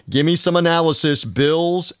Give me some analysis.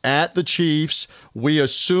 Bills at the Chiefs. We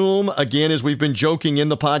assume, again, as we've been joking in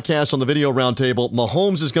the podcast on the video roundtable,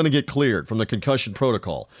 Mahomes is going to get cleared from the concussion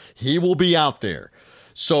protocol. He will be out there.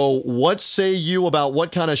 So what say you about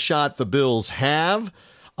what kind of shot the Bills have?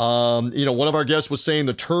 One of our guests was saying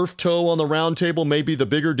the turf toe on the roundtable may be the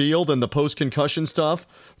bigger deal than the post-concussion stuff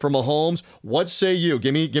for Mahomes. What say you?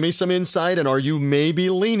 Give me some insight, and are you maybe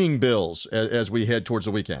leaning Bills as we head towards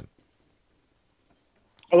the weekend?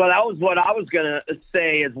 Well, that was what I was going to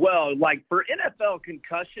say as well. Like, for NFL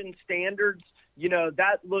concussion standards,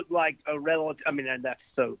 that looked like a relative – I mean, and that's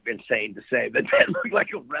so insane to say, but that looked like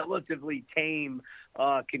a relatively tame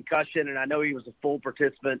concussion, and I know he was a full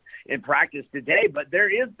participant in practice today, but there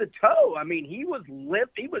is the toe. I mean, he was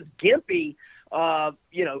limp. He was gimpy,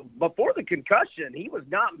 before the concussion. He was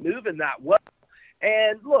not moving that well.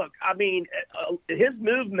 And, look, I mean, his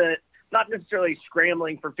movement – not necessarily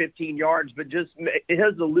scrambling for 15 yards, but just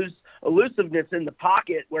his elusiveness in the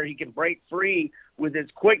pocket where he can break free with his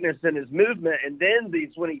quickness and his movement. And then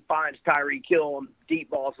when he finds Tyreek Hill on deep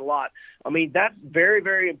balls a lot. I mean, that's very,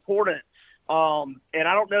 very important. And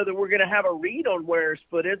I don't know that we're going to have a read on where his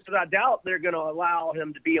foot is, but I doubt they're going to allow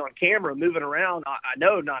him to be on camera moving around. I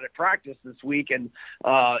know not at practice this week. And,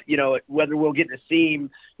 whether we'll get to see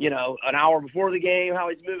him, an hour before the game, how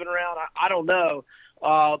he's moving around, I don't know.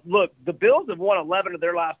 Look, the Bills have won 11 of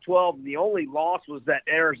their last 12, and the only loss was that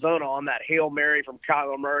Arizona on that Hail Mary from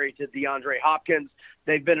Kyler Murray to DeAndre Hopkins.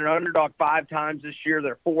 They've been an underdog 5 times this year.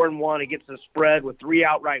 They're 4-1 against the spread with 3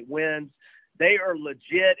 outright wins. They are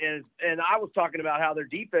legit, and I was talking about how their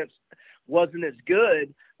defense wasn't as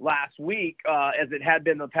good last week as it had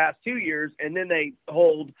been the past 2 years, and then they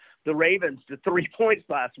hold the Ravens to 3 points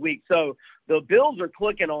last week. So the Bills are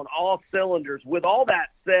clicking on all cylinders. With all that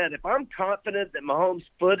said, if I'm confident that Mahomes'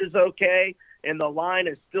 foot is okay and the line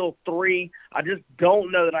is still 3, I just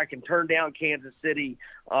don't know that I can turn down Kansas City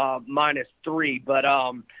 -3. But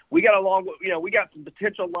we got we got some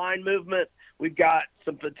potential line movement. We've got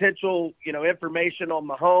some potential, information on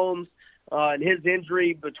Mahomes and his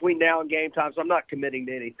injury between now and game time. So I'm not committing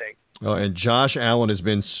to anything. And Josh Allen has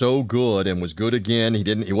been so good and was good again.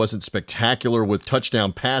 He wasn't spectacular with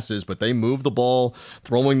touchdown passes, but they moved the ball,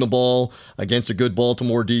 throwing the ball against a good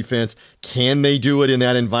Baltimore defense. Can they do it in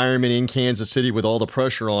that environment in Kansas City with all the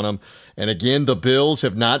pressure on them? And again, the Bills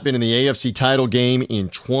have not been in the AFC title game in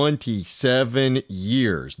 27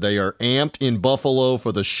 years. They are amped in Buffalo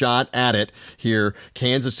for the shot at it here.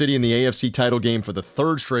 Kansas City in the AFC title game for the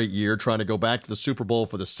 3rd straight year, trying to go back to the Super Bowl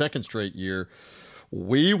for the 2nd straight year.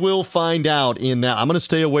 We will find out in that. I'm going to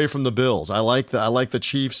stay away from the Bills. I like the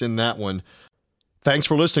Chiefs in that one. Thanks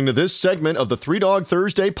for listening to this segment of the Three Dog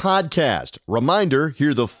Thursday podcast. Reminder,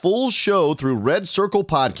 hear the full show through Red Circle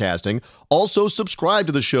Podcasting. Also subscribe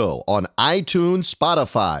to the show on iTunes,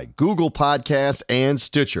 Spotify, Google Podcasts, and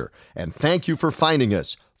Stitcher. And thank you for finding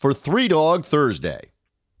us for Three Dog Thursday.